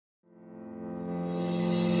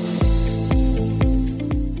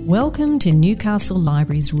Welcome to Newcastle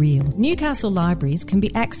Libraries Reel. Newcastle Libraries can be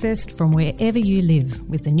accessed from wherever you live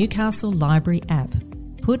with the Newcastle Library app.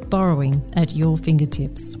 Put borrowing at your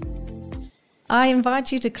fingertips. I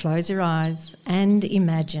invite you to close your eyes and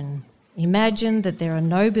imagine. Imagine that there are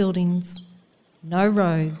no buildings, no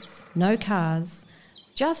roads, no cars,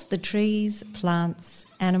 just the trees, plants,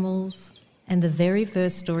 animals, and the very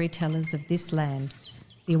first storytellers of this land,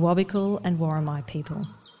 the Awabakal and Worimi people.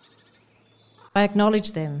 I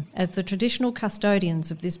acknowledge them as the traditional custodians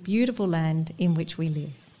of this beautiful land in which we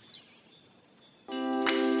live.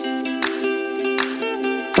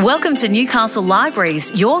 Welcome to Newcastle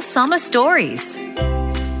Libraries, your summer stories.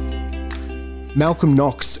 Malcolm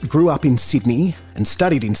Knox grew up in Sydney and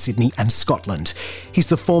studied in Sydney and Scotland. He's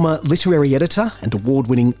the former literary editor and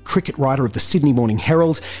award-winning cricket writer of the Sydney Morning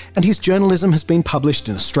Herald, and his journalism has been published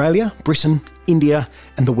in Australia, Britain, India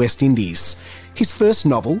and the West Indies. His first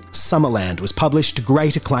novel, Summerland, was published to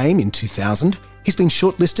great acclaim in 2000. He's been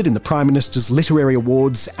shortlisted in the Prime Minister's Literary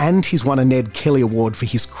Awards and he's won a Ned Kelly Award for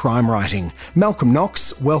his crime writing. Malcolm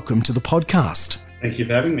Knox, welcome to the podcast. Thank you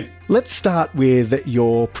for having me. Let's start with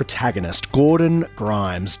your protagonist, Gordon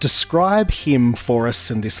Grimes. Describe him for us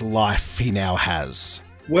and this life he now has.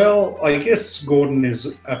 Well, I guess Gordon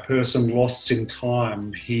is a person lost in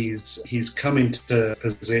time. He's come into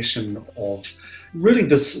possession of really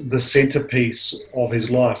the centrepiece of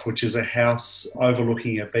his life, which is a house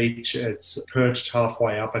overlooking a beach. It's perched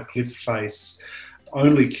halfway up a cliff face,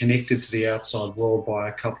 only connected to the outside world by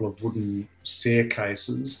a couple of wooden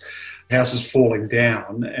staircases. The house is falling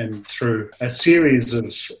down, and through a series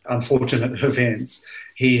of unfortunate events,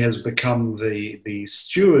 he has become the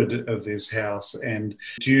steward of this house, and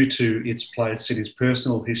due to its place in his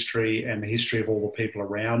personal history and the history of all the people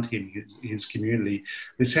around him, his community,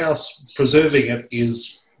 this house, preserving it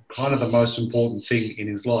is kind of the most important thing in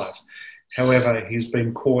his life. However, he's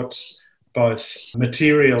been caught both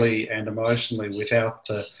materially and emotionally without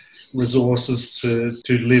the resources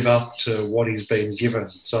to live up to what he's been given.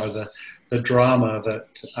 So the drama that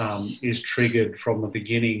is triggered from the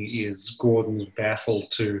beginning is Gordon's battle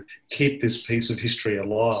to keep this piece of history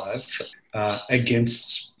alive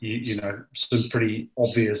against some pretty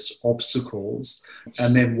obvious obstacles.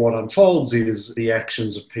 And then what unfolds is the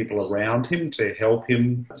actions of people around him to help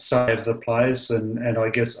him save the place, and I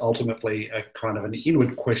guess ultimately a kind of an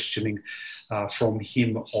inward questioning from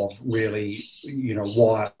him of really,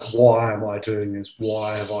 why am I doing this?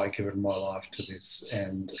 Why have I given my life to this?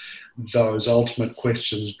 And those ultimate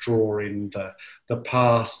questions draw in the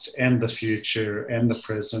past and the future and the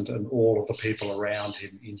present and all of the people around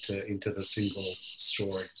him into the single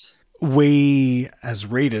story. We, as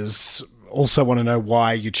readers, also want to know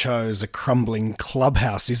why you chose a crumbling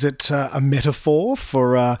clubhouse. Is it a metaphor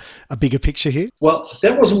for a bigger picture here? Well,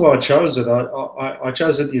 that wasn't why I chose it. I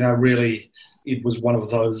chose it, really, it was one of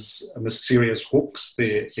those mysterious hooks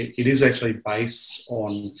there. It is actually based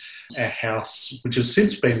on a house which has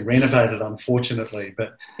since been renovated, unfortunately.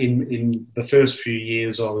 But in the first few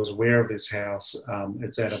years I was aware of this house.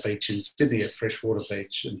 It's at a beach in Sydney, at Freshwater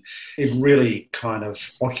Beach. And it really kind of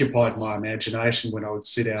occupied my imagination when I would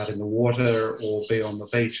sit out in the water or be on the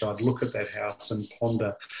beach. I'd look at that house and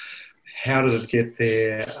ponder, how did it get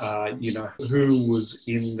there? Who was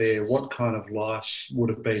in there? What kind of life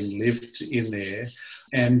would have been lived in there?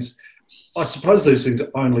 And I suppose those things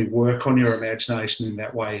only work on your imagination in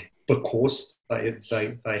that way because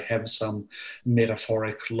they have some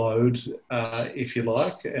metaphoric load, if you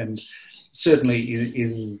like. And certainly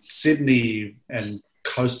in Sydney and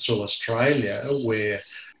coastal Australia, where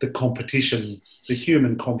the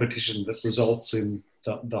human competition that results in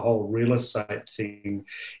the whole real estate thing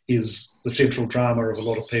is the central drama of a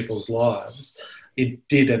lot of people's lives. It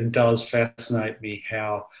did and does fascinate me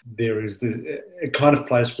how there is a kind of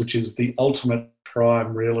place which is the ultimate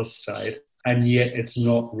prime real estate, and yet it's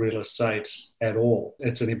not real estate at all.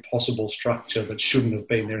 It's an impossible structure that shouldn't have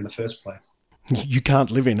been there in the first place. You can't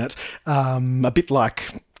live in it. A bit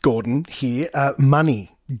like Gordon here, money.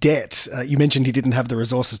 Debt. You mentioned he didn't have the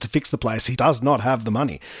resources to fix the place. He does not have the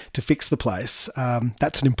money to fix the place.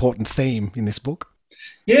 That's an important theme in this book.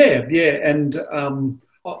 Yeah. And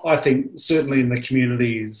I think certainly in the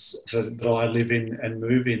communities that I live in and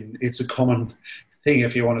move in, it's a common thing,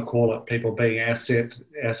 if you want to call it, people being asset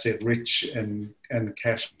rich and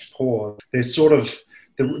cash poor. There's sort of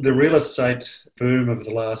the real estate boom of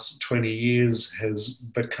the last 20 years has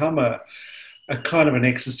become a kind of an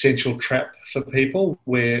existential trap for people,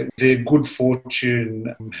 where their good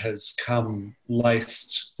fortune has come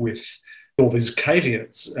laced with all these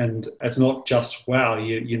caveats, and it's not just wow,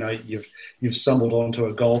 you've stumbled onto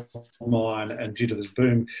a gold mine, and due to this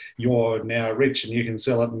boom, you're now rich and you can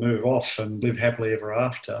sell it and move off and live happily ever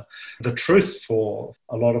after. The truth for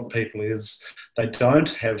a lot of people is they don't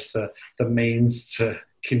have the means to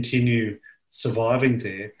continue surviving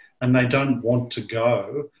there, and they don't want to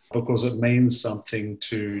go because it means something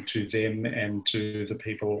to them and to the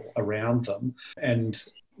people around them. And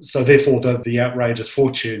so therefore the outrageous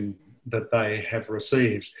fortune that they have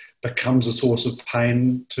received becomes a source of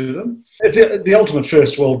pain to them. It's the ultimate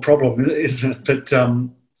first world problem, isn't it? But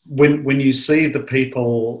when you see the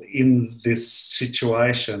people in this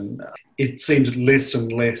situation, it seems less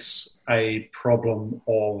and less a problem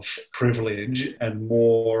of privilege and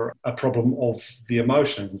more a problem of the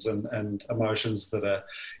emotions and emotions that are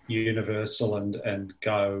universal and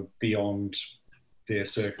go beyond their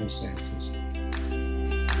circumstances.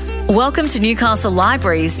 Welcome to Newcastle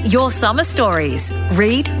Libraries, Your Summer Stories.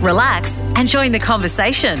 Read, relax, and join the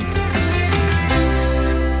conversation.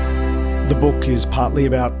 The book is partly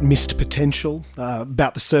about missed potential,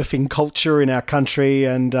 about the surfing culture in our country,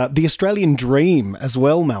 and the Australian dream as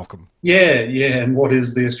well, Malcolm. Yeah. And what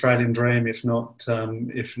is the Australian dream if not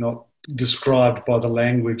described by the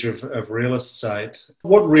language of real estate?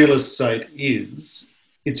 What real estate is,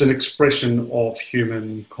 it's an expression of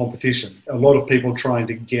human competition. A lot of people trying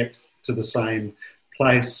to get to the same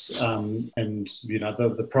place, and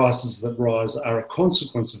the prices that rise are a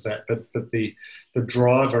consequence of that. But the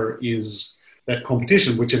driver is that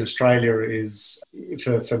competition, which in Australia is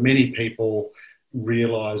for many people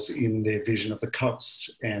realised in their vision of the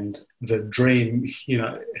coast and the dream.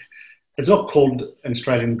 It's not called an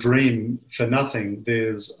Australian dream for nothing.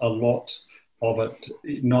 There's a lot of it,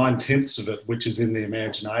 9/10 of it, which is in the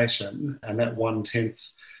imagination, and that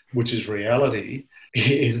 1/10, which is reality,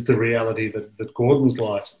 is the reality that Gordon's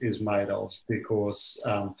life is made of, because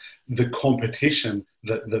the competition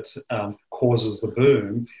that causes the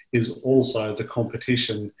boom is also the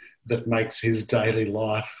competition that makes his daily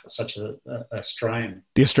life such a strain.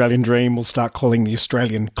 The Australian dream we'll start calling the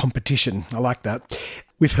Australian competition. I like that.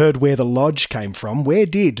 We've heard where the lodge came from. Where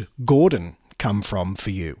did Gordon come from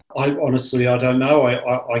for you? I don't know.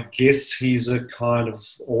 I guess he's a kind of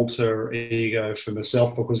alter ego for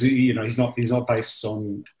myself, because he's not based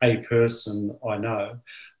on a person I know,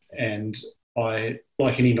 and I,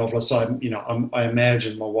 like any novelist, I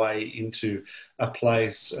imagine my way into a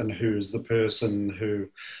place and who's the person who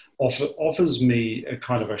offers me a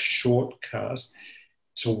kind of a shortcut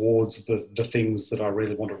towards the things that I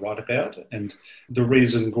really want to write about. And the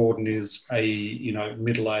reason Gordon is a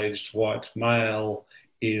middle-aged white male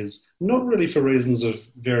is not really for reasons of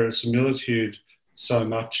verisimilitude so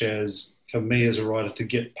much as for me as a writer to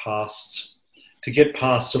get past a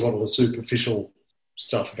lot of the superficial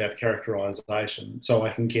stuff about characterisation, so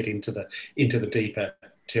I can get into the deeper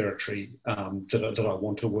territory that I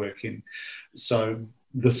want to work in. So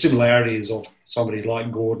the similarities of somebody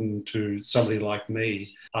like Gordon to somebody like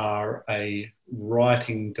me are a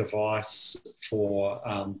writing device for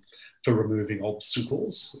removing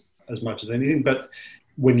obstacles as much as anything. But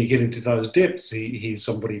when you get into those depths, he's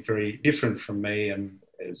somebody very different from me, and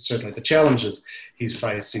certainly the challenges he's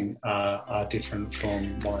facing are different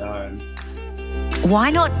from my own.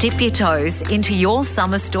 Why not dip your toes into your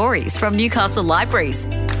summer stories from Newcastle Libraries?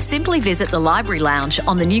 Simply visit the Library Lounge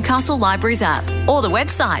on the Newcastle Libraries app or the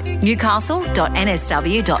website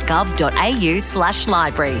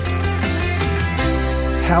newcastle.nsw.gov.au/library.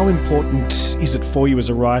 How important is it for you as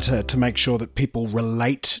a writer to make sure that people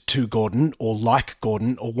relate to Gordon or like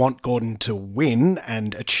Gordon or want Gordon to win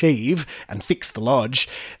and achieve and fix the lodge?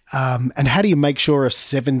 And how do you make sure a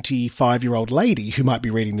 75-year-old lady who might be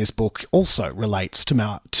reading this book also relates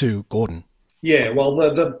to Gordon? Yeah, well,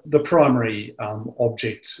 the primary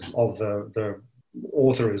object of the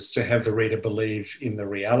author is to have the reader believe in the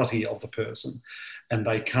reality of the person, and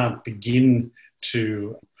they can't begin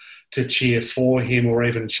to cheer for him or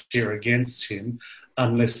even cheer against him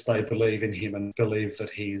unless they believe in him and believe that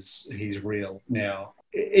he's real. Now,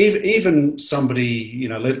 even somebody,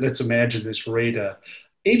 let's imagine this reader,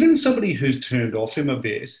 even somebody who's turned off him a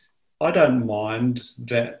bit, I don't mind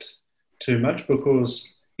that too much, because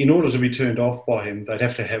in order to be turned off by him, they'd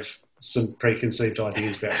have to have some preconceived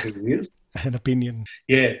ideas about who he is. An opinion.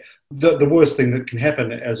 Yeah. The worst thing that can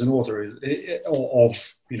happen as an author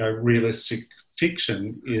of realistic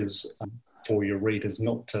fiction is for your readers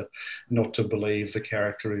not to believe the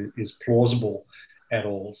character is plausible at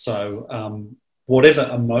all. So whatever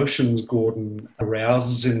emotions Gordon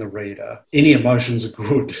arouses in the reader, any emotions are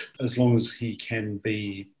good as long as he can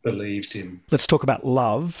be believed in. Let's talk about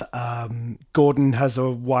love. Gordon has a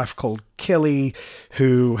wife called Kelly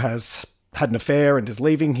who has had an affair and is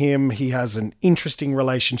leaving him. He has an interesting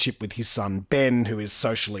relationship with his son Ben, who is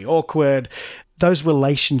socially awkward. Those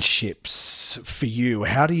relationships for you,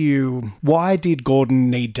 why did Gordon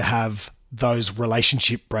need to have those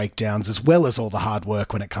relationship breakdowns as well as all the hard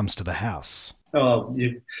work when it comes to the house? Oh,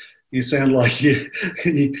 you sound like you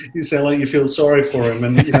feel sorry for him,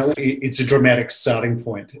 and it's a dramatic starting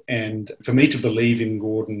point. And for me to believe in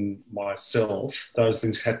Gordon myself, those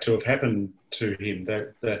things had to have happened to him.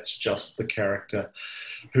 That's just the character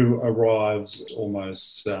who arrives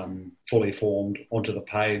almost fully formed onto the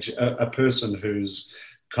page. A person who's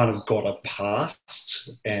kind of got a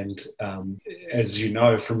past, and as you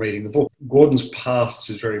know from reading the book, Gordon's past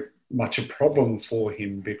is very much a problem for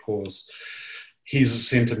him because he's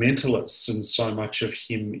a sentimentalist, and so much of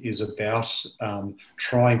him is about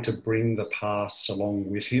trying to bring the past along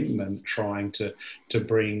with him and trying to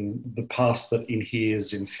bring the past that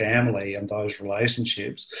inheres in family and those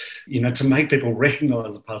relationships, to make people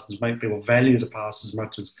recognise the past and to make people value the past as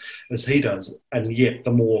much as he does. And yet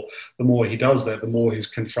the more he does that, the more he's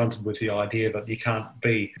confronted with the idea that you can't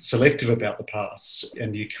be selective about the past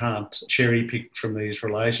and you can't cherry pick from these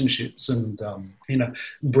relationships and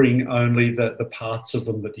bring only the parts of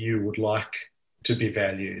them that you would like to be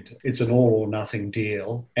valued. It's an all or nothing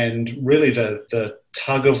deal. And really the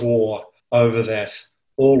tug of war over that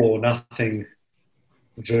all or nothing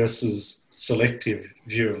versus selective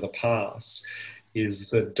view of the past is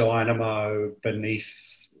the dynamo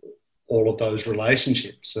beneath all of those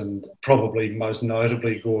relationships, and probably most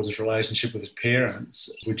notably Gordon's relationship with his parents,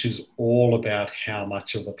 which is all about how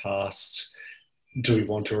much of the past do we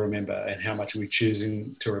want to remember and how much are we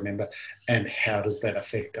choosing to remember, and how does that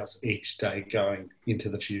affect us each day going into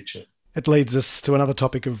the future. It leads us to another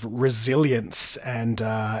topic of resilience and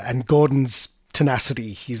Gordon's tenacity.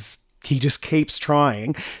 He just keeps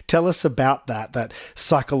trying. Tell us about that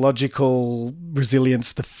psychological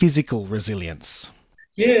resilience, the physical resilience.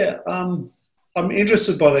 Yeah, I'm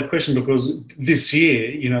interested by that question because this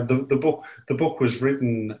year, the book was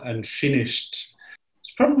written and finished.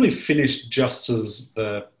 It's probably finished just as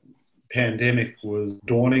the pandemic was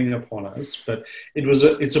dawning upon us, but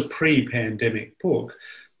it's a pre-pandemic book.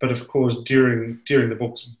 But of course, during the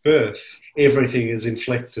book's birth, everything is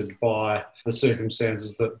inflected by the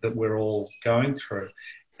circumstances that we're all going through.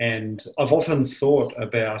 And I've often thought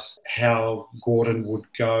about how Gordon would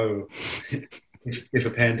go if a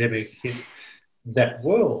pandemic hit that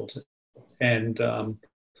world. And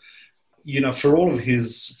for all of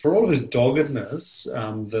his doggedness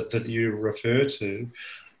that you refer to,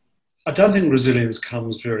 I don't think resilience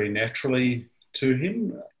comes very naturally to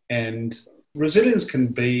him. And resilience can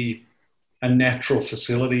be a natural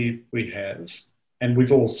facility we have. And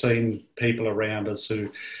we've all seen people around us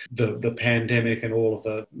who the pandemic and all of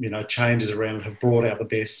the changes around it have brought out the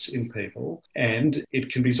best in people. And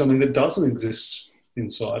it can be something that doesn't exist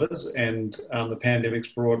inside us. And the pandemic's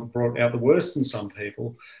brought out the worst in some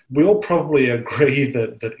people. We all probably agree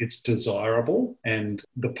that it's desirable, and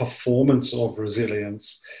the performance of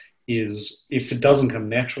resilience is, if it doesn't come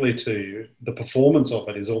naturally to you, the performance of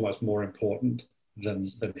it is almost more important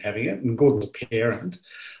than having it. And Gordon's a parent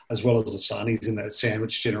as well as a son. He's in that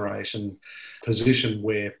sandwich generation position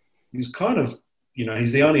where he's kind of,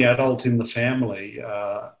 he's the only adult in the family.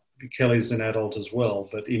 Kelly's an adult as well,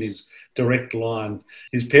 but in his direct line,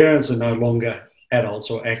 his parents are no longer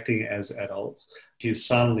adults or acting as adults. His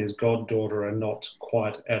son and his goddaughter are not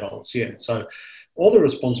quite adults yet. So all the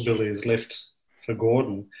responsibility is left for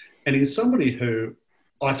Gordon. And he's somebody who,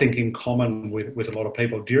 I think in common with a lot of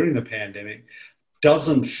people during the pandemic,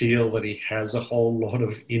 doesn't feel that he has a whole lot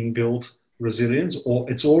of inbuilt resilience, or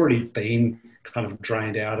it's already been kind of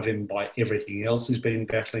drained out of him by everything else he's been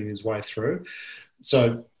battling his way through.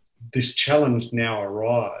 So this challenge now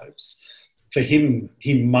arrives. For him,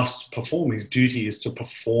 he must perform. His duty is to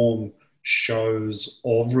perform shows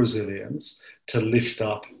of resilience to lift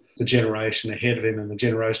up the generation ahead of him and the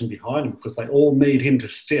generation behind him, because they all need him to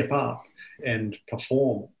step up and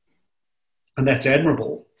perform. And that's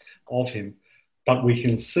admirable of him. But we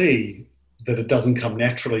can see that it doesn't come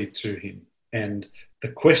naturally to him. And the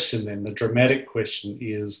question then, the dramatic question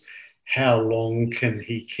is, how long can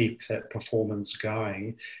he keep that performance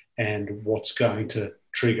going, and what's going to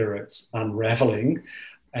trigger its unravelling?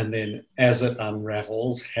 And then as it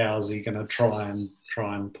unravels, how's he going to try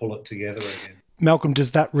and pull it together again? Malcolm, does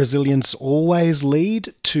that resilience always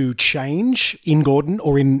lead to change in Gordon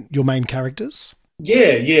or in your main characters?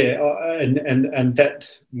 And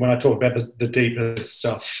that when I talk about the deeper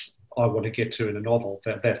stuff I want to get to in a novel,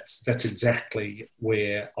 that's exactly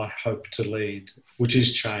where I hope to lead, which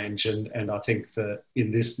is change. And I think that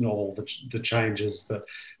in this novel, the changes that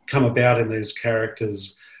come about in these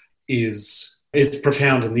characters it's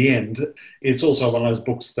profound in the end. It's also one of those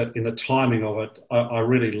books that in the timing of it, I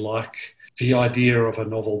really like the idea of a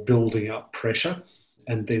novel building up pressure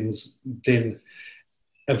and then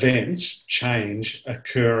events, change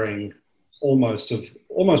occurring almost of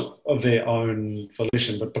their own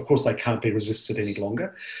volition, but because they can't be resisted any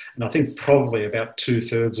longer. And I think probably about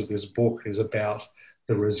 2/3 of this book is about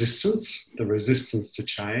the resistance to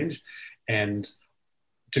change. And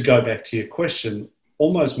to go back to your question,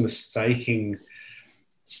 almost mistaking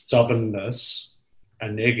stubbornness, a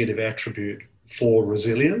negative attribute, for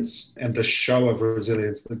resilience, and the show of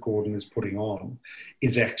resilience that Gordon is putting on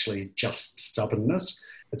is actually just stubbornness.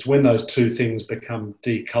 It's when those two things become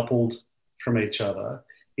decoupled from each other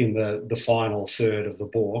in the final third of the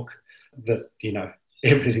book that,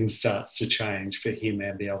 everything starts to change for him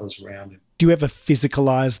and the others around him. Do you ever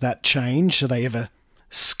physicalise that change? Are they ever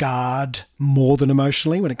scarred more than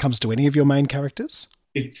emotionally when it comes to any of your main characters?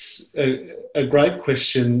 It's a great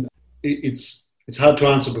question. It's hard to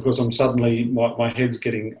answer because I'm suddenly, my head's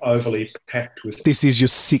getting overly packed with... This is your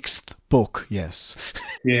 6th book, yes.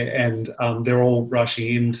 Yeah, and they're all rushing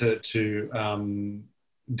in to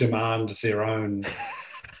demand their own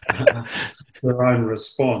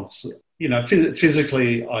response.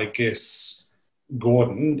 Physically, I guess,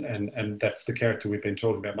 Gordon, and that's the character we've been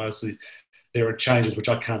talking about mostly, there are changes which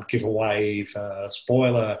I can't give away for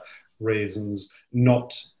spoiler reasons,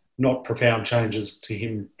 not profound changes to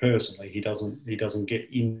him personally. He doesn't get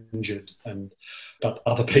injured, but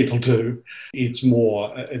other people do. It's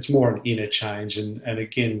more an inner change, and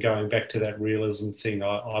again, going back to that realism thing,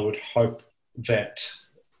 I would hope that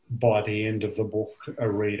by the end of the book, a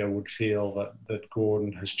reader would feel that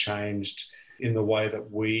Gordon has changed in the way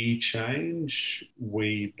that we change,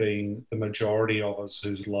 we being the majority of us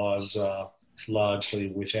whose lives are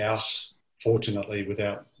largely fortunately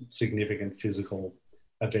without significant physical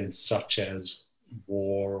events such as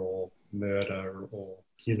war or murder or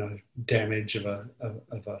damage of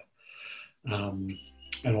an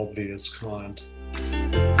obvious kind.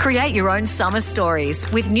 Create your own summer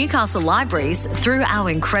stories with Newcastle Libraries through our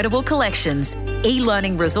incredible collections,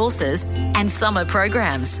 e-learning resources and summer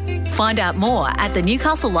programs. Find out more at the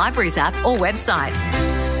Newcastle Libraries app or website.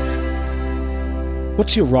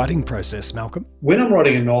 What's your writing process, Malcolm? When I'm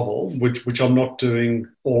writing a novel, which I'm not doing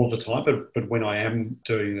all the time, but when I am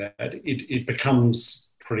doing that, it becomes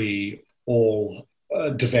pretty all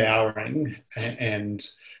devouring, and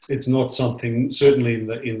it's not something, certainly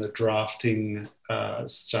in the drafting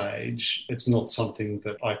stage, it's not something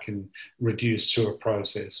that I can reduce to a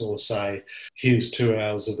process or say, here's 2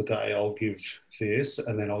 hours of the day, I'll give this,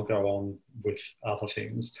 and then I'll go on with other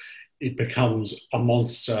things. It becomes a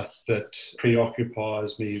monster that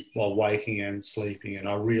preoccupies me while waking and sleeping, and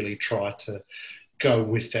I really try to go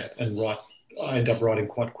with that and write. I end up writing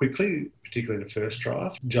quite quickly, particularly in the first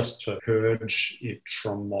draft, just to purge it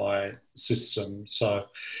from my system. So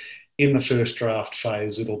in the first draft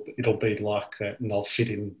phase, it'll be like that, and I'll fit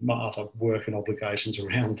in my other work and obligations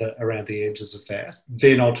around the edges of that.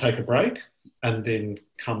 Then I'll take a break and then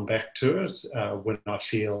come back to it when I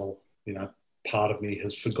feel, part of me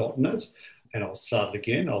has forgotten it, and I'll start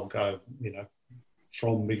again. I'll go,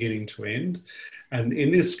 from beginning to end. And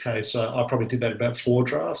in this case, I probably did that about 4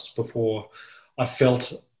 drafts before I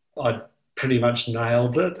felt I'd pretty much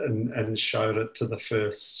nailed it and showed it to the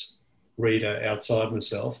first reader outside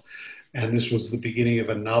myself. And this was the beginning of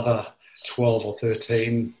another 12 or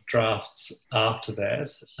 13 drafts after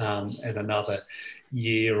that, and another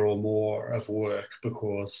year or more of work,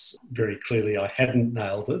 because very clearly I hadn't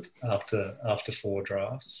nailed it after 4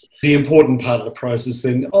 drafts. The important part of the process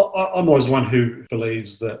then, I'm always one who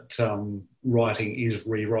believes that writing is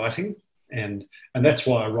rewriting, and that's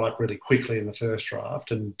why I write really quickly in the first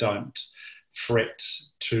draft and don't fret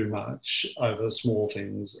too much over small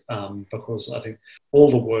things, because I think all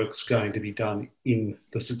the work's going to be done in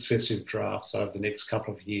the successive drafts over the next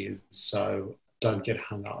couple of years. So don't get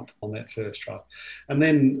hung up on that first draft. And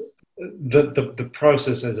then the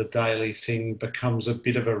process as a daily thing becomes a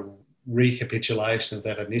bit of a recapitulation of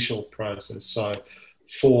that initial process. So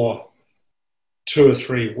for 2 or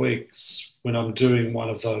 3 weeks, when I'm doing one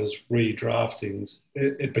of those redraftings,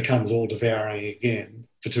 it becomes all devouring again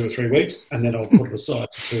for 2 or 3 weeks, and then I'll put it aside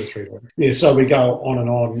for 2 or 3 weeks. Yeah, so we go on and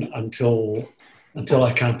on until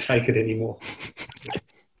I can't take it anymore.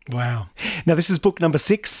 Wow. Now, this is book number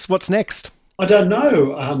 6. What's next? I don't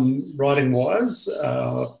know. Writing-wise,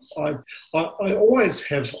 I always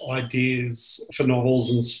have ideas for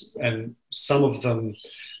novels, and some of them,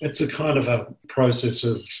 it's a kind of a process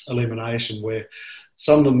of elimination where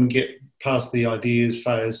some of them get past the ideas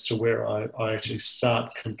phase to where I actually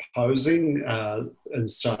start composing and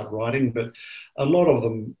start writing. But a lot of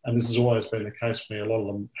them, and this has always been the case for me, a lot of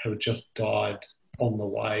them have just died on the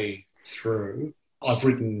way through. I've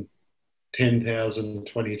written 10,000,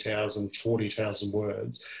 20,000, 40,000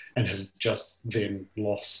 words and have just then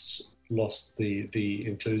lost the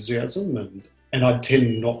enthusiasm, and I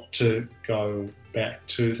tend not to go back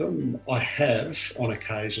to them. I have on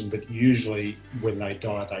occasion, but usually when they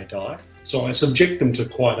die, they die. So I subject them to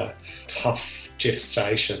quite a tough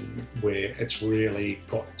gestation where it's really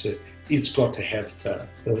got to have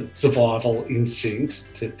the survival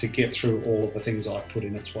instinct to get through all of the things I put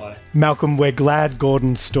in its way. Malcolm, we're glad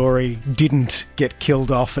Gordon's story didn't get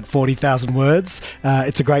killed off at 40,000 words.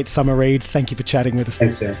 It's a great summer read. Thank you for chatting with us.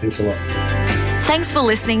 Thanks, Sam. Thanks a lot. Thanks for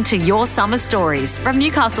listening to Your Summer Stories from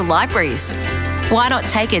Newcastle Libraries. Why not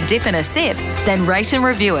take a dip and a sip, then rate and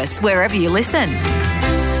review us wherever you listen.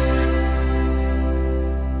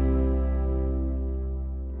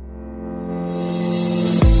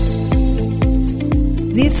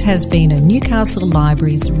 This has been a Newcastle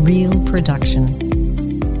Libraries Real production.